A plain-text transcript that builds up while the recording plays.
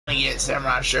get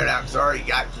Samurai Showdown because I already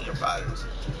got King of Fighters.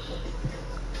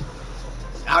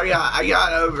 I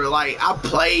got over, like,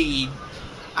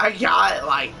 I got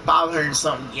like 500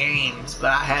 something games,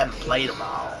 but I haven't played them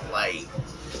all. Like,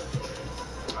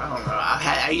 I don't know.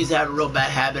 I used to have a real bad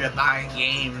habit of buying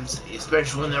games,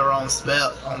 especially when they were on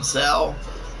sale,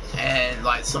 and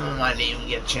like some of them I didn't even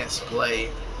get a chance to play.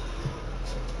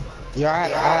 Yeah, I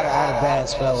had a bad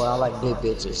spell where I like big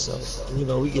bitches, so you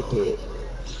know we get through it.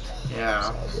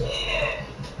 Yeah.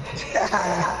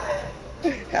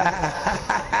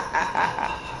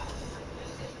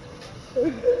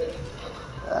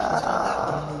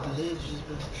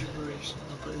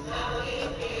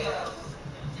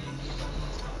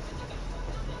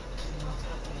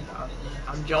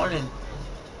 I'm joining.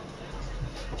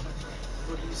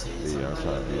 Yeah, I'm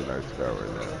trying to be a nice guy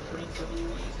right now.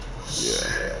 So.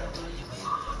 Yeah.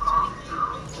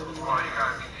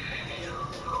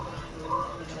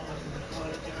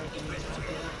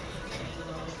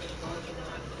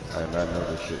 I did not know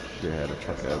this shit had a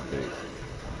fucking update.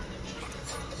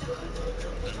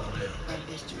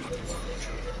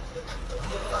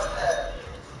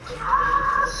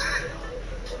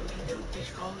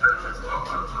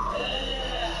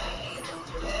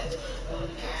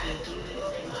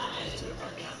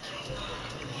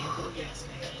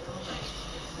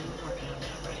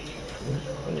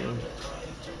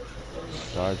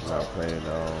 Why is not playing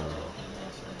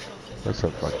what's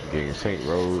up fucking game? Saint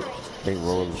Road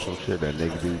or some shit that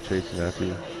nigga dude chasing after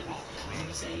you?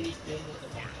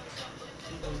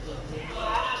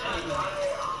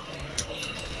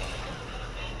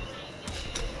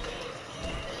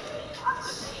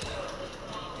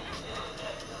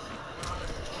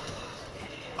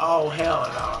 Oh hell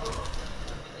no.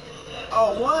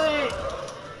 Oh what?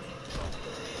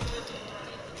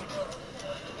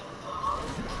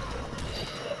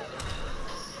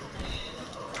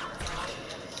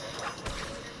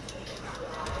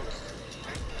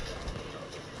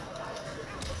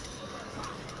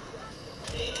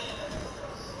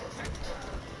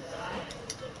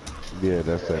 Yeah,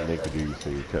 that's that nigga dude you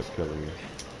say he kept killing you.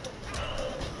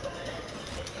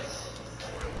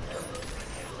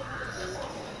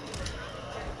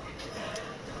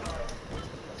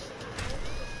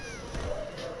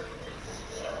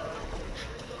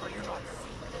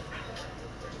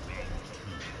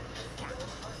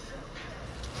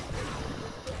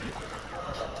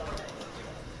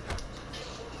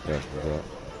 That's what's up.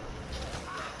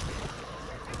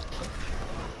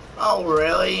 Oh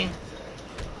really?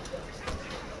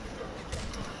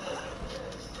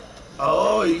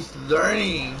 Oh, he's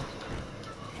learning.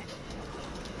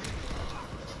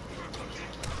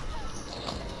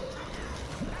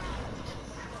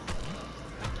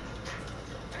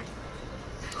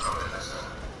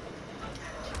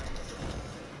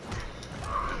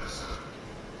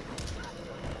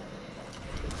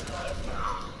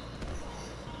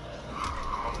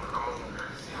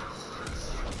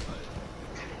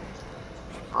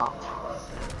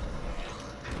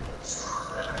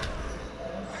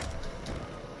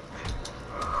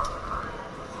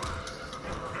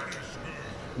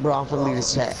 Bro, I'm finna leave the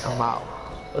chat. I'm out.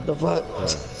 What the fuck?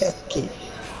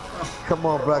 Come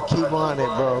on, bro. Keep on it,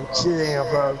 bro. Chill,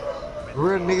 bro.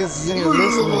 Real niggas ain't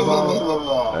listening,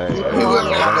 bro. Hey, Keep hey, on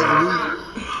it, my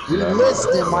nigga. We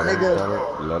listening, my nigga.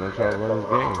 Let him try to run his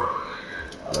game.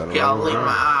 Let him Y'all run his leave my game.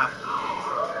 eye.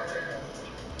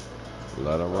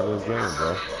 Let him run his game,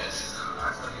 bro.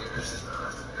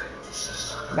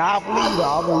 Nah, I believe,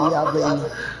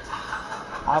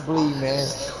 I believe, man.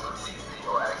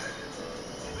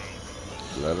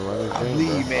 Let him run his I game, bro.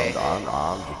 believe, man.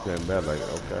 I'm just sitting back like,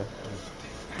 okay.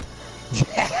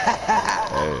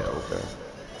 Hey, okay.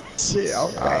 Shit,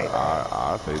 okay.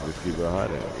 I say just keep it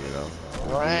 100, you know.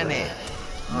 Run it.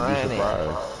 You'd be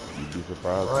surprised. You'd be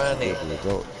surprised Run with it. the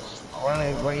results.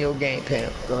 Run your game,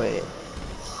 pimp. Go ahead.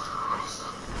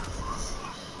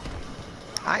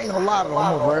 I ain't gonna lie though,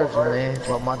 I'm a virgin, man.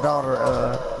 But my daughter,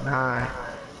 9.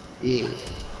 Yeah.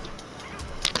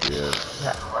 Yeah.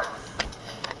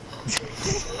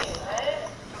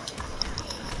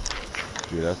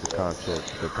 Yeah, that's the concept.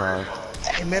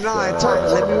 Hey man, I ain't talking.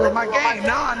 Let me run my game.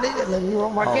 Nah, nigga, let me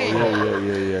run my game.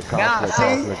 Yeah. Nah,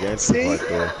 Conflict of interest right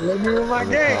there. let me run my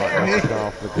game. That's a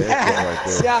conflict of interest right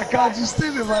there. See, I caught you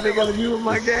stupid, my nigga. Let me run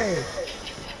my game.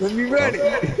 Let me ready.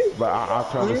 But I'm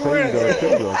trying to save you though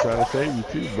too. I'm trying to save you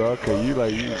too, bro. Cause you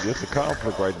just a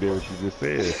conflict right there. What you just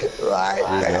said. Right,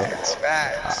 You know?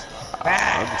 facts.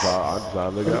 I'm just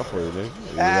trying to look out for you,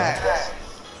 nigga.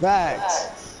 Facts.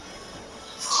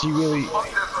 She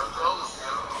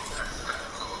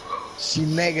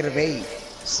 -8,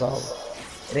 so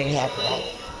it ain't happening.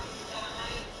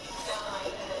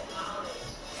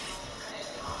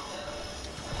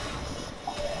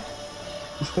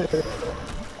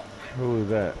 Who is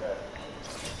that?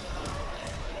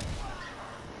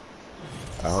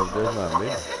 I hope that's not me.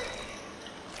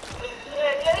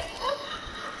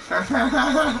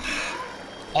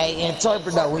 Hey,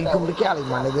 interpret though when you come to Cali,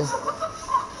 my nigga.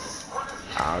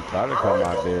 I'll try to come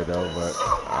out there though, but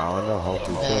I don't know.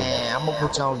 Hopefully soon. Man, I'm gonna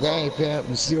put you on game, pimp.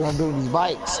 You see what I'm doing with these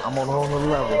bikes? I'm on a whole nother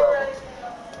level.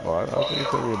 Oh, I think you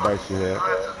told me about your head.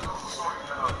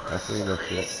 I seen that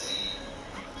shit.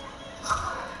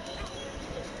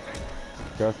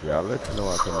 Trust me, I'll let you know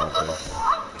when I come out there.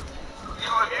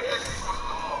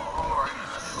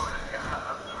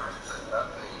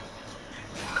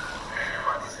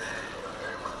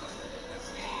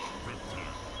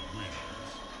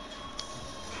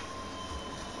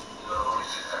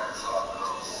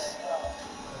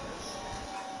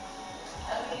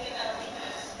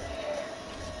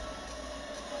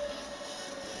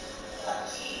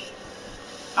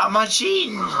 I'm not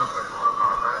cheating.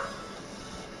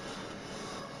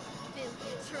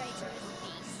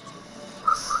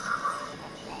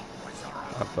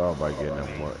 I thought about getting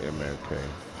them more MK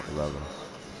 11.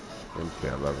 MK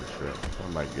 11 shit. I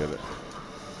might get it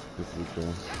this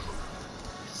weekend.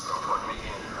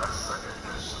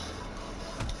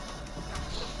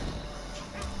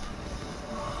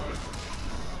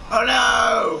 Oh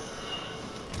no!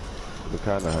 What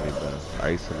kind of honey bun?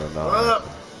 Icing or non?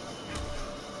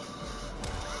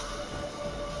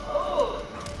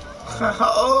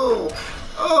 Oh!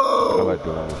 Oh! I like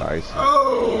the one with icing.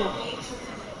 Oh!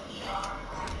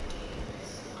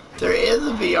 There is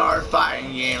a VR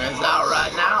fighting game. It's out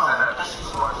right now.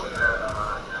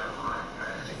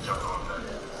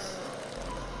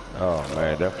 Oh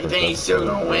man, that first You think he's still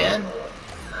gonna win?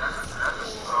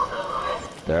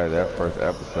 That first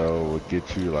episode would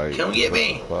get you like. Come get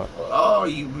me! Oh,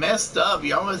 you messed up.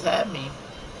 You almost had me.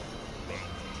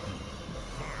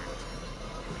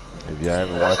 If y'all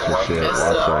haven't watched this shit,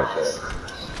 watch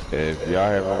it. If y'all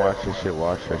haven't watched this shit,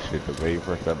 watch that shit. The very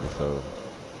first episode.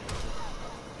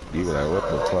 You be like, what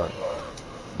the fuck?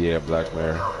 Yeah, Black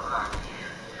Mirror.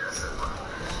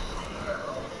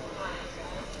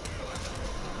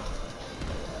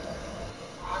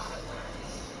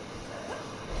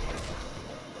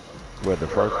 What, the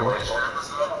first one?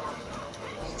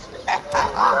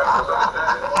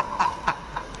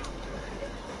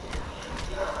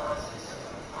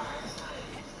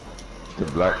 The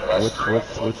Black,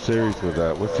 which series was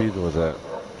that? What season was that?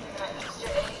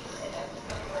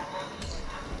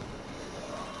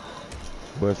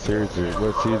 What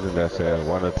season that's in?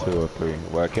 1 or 2 or 3?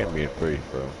 Well, it can't be in 3,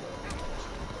 so.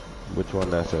 Which one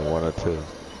that's in 1 or 2?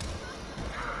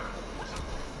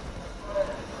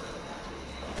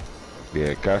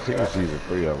 Yeah, I seen season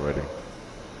 3 already.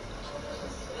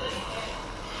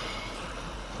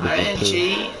 I didn't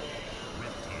cheat.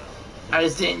 I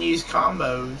just didn't use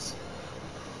combos.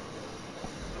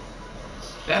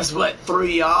 That's what threw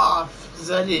you off,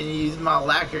 because I didn't use my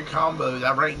lacquer combos.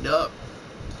 I ranked up.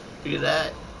 Look at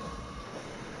that.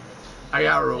 I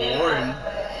got rewarded.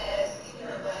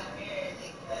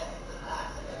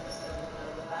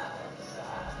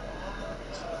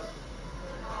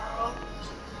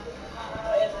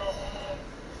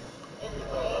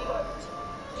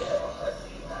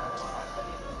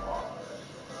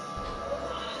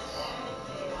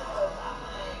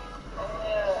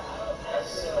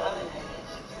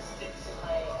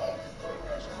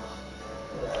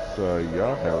 So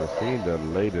y'all haven't seen the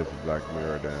latest Black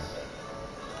Mirror then?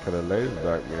 Cause the latest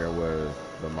Black Mirror was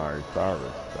the Miley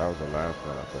Cyrus. That was the last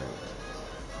one, I think.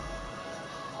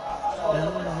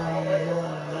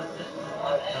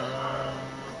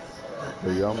 So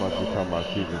y'all must be talking about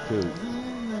season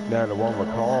 2. Now the one with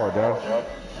Carl, that's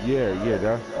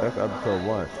episode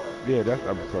 1. Yeah, that's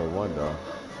episode 1 though.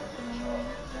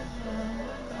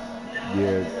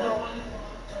 Yeah.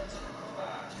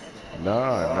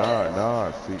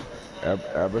 Nah. See,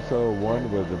 episode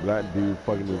 1 was the black dude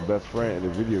fucking his best friend in the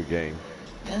video game.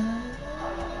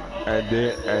 And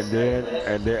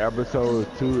then episode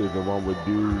 2 is the one with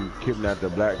dude kidnapped the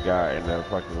black guy in the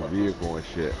fucking vehicle and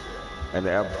shit. And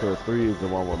the episode 3 is the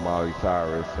one with Miley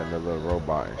Cyrus and the little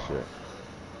robot and shit.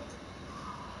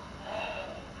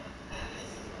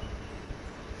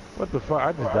 What the fuck?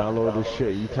 I just downloaded this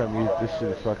shit. You tell me this shit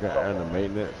is fucking under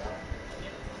maintenance?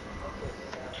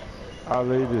 I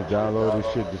literally just download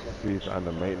this shit just to see it's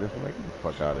under maintenance. I'm like, get the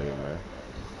fuck out of here, man.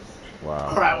 Wow.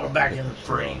 Alright, we're back in the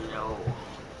free.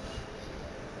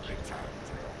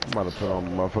 I'm about to put on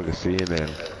motherfucking CNN.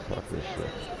 Fuck this shit.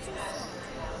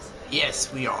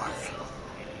 Yes, we are.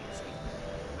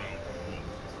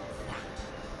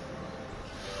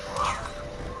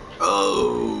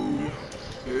 Oh.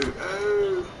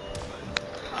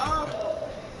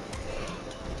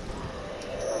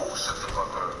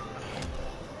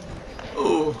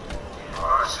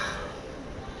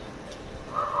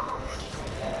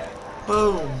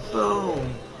 Boom, boom.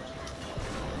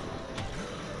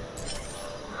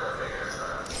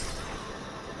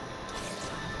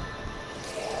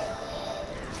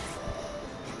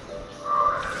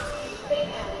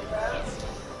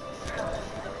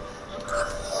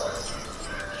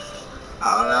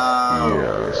 Oh no!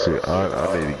 Yeah, see,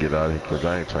 I need to get out of here because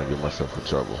I ain't trying to get myself in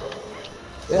trouble.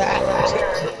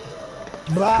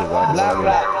 Blah, blah,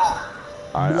 blah.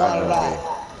 I Blah, know blah. me.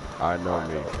 I know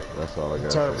me. That's all I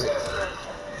got to Interpret. say.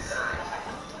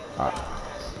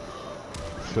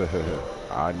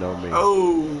 I know me.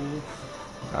 Oh!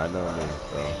 I know me,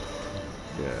 so,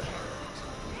 yeah.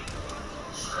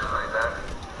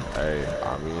 Hey,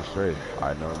 I'm being straight.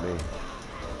 I know me.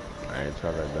 I ain't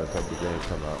trying to let that type of game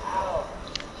come out.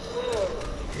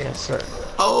 Yes, sir.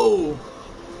 Oh!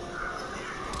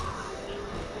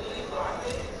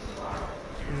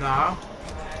 No.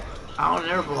 I don't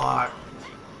ever block.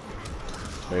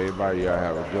 Everybody, y'all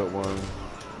have a good one.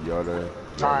 Yoda.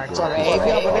 Alright, so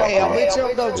hey, I'll meet you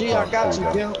up though, G. I got you,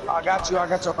 Jim. I got you. Yeah,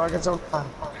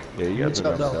 you got the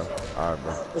number though. Alright,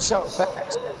 bro. For sure,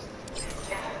 facts.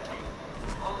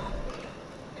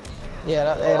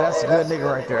 Yeah, hey, that's a good nigga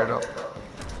right there, though.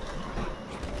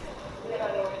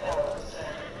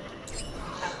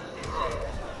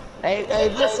 Hey,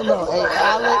 listen though. Hey,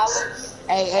 Alex.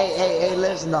 Hey,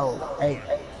 listen though. Hey,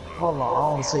 hold on. I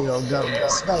want to see your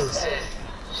government. Space.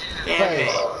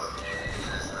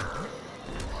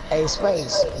 Hey,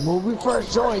 Space. When we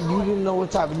first joined, you didn't know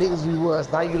what type of niggas we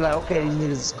was. Now you like, okay, these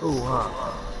niggas is cool, huh?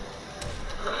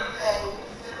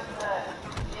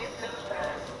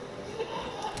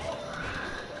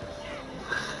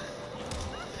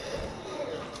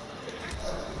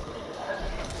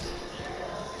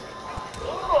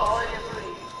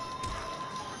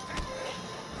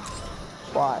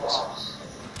 Watch.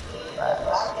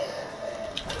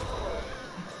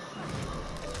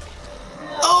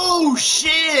 Oh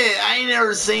shit! I ain't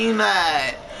never seen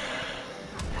that.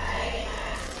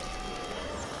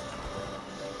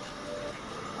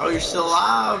 Oh, you're still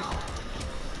alive?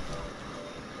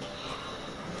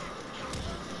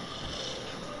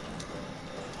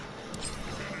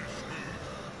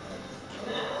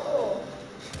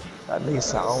 At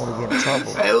least I don't want to get in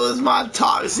trouble. It was my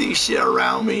toxic shit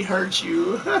around me hurt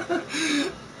you.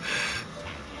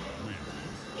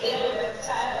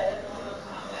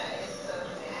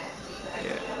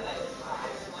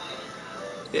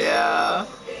 Yeah.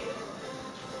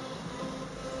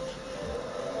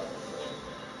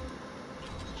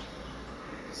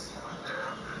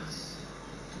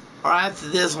 Alright, after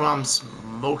this one, I'm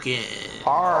smoking.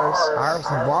 Bars. I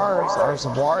heard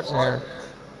some bars in here.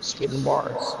 Spitting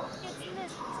bars.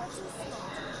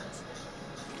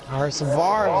 I heard some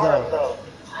bars though.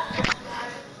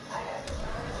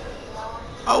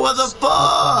 Oh, what the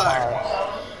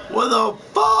fuck? What the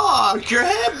fuck? Your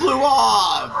head blew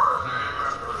off.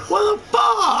 What the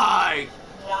fuck?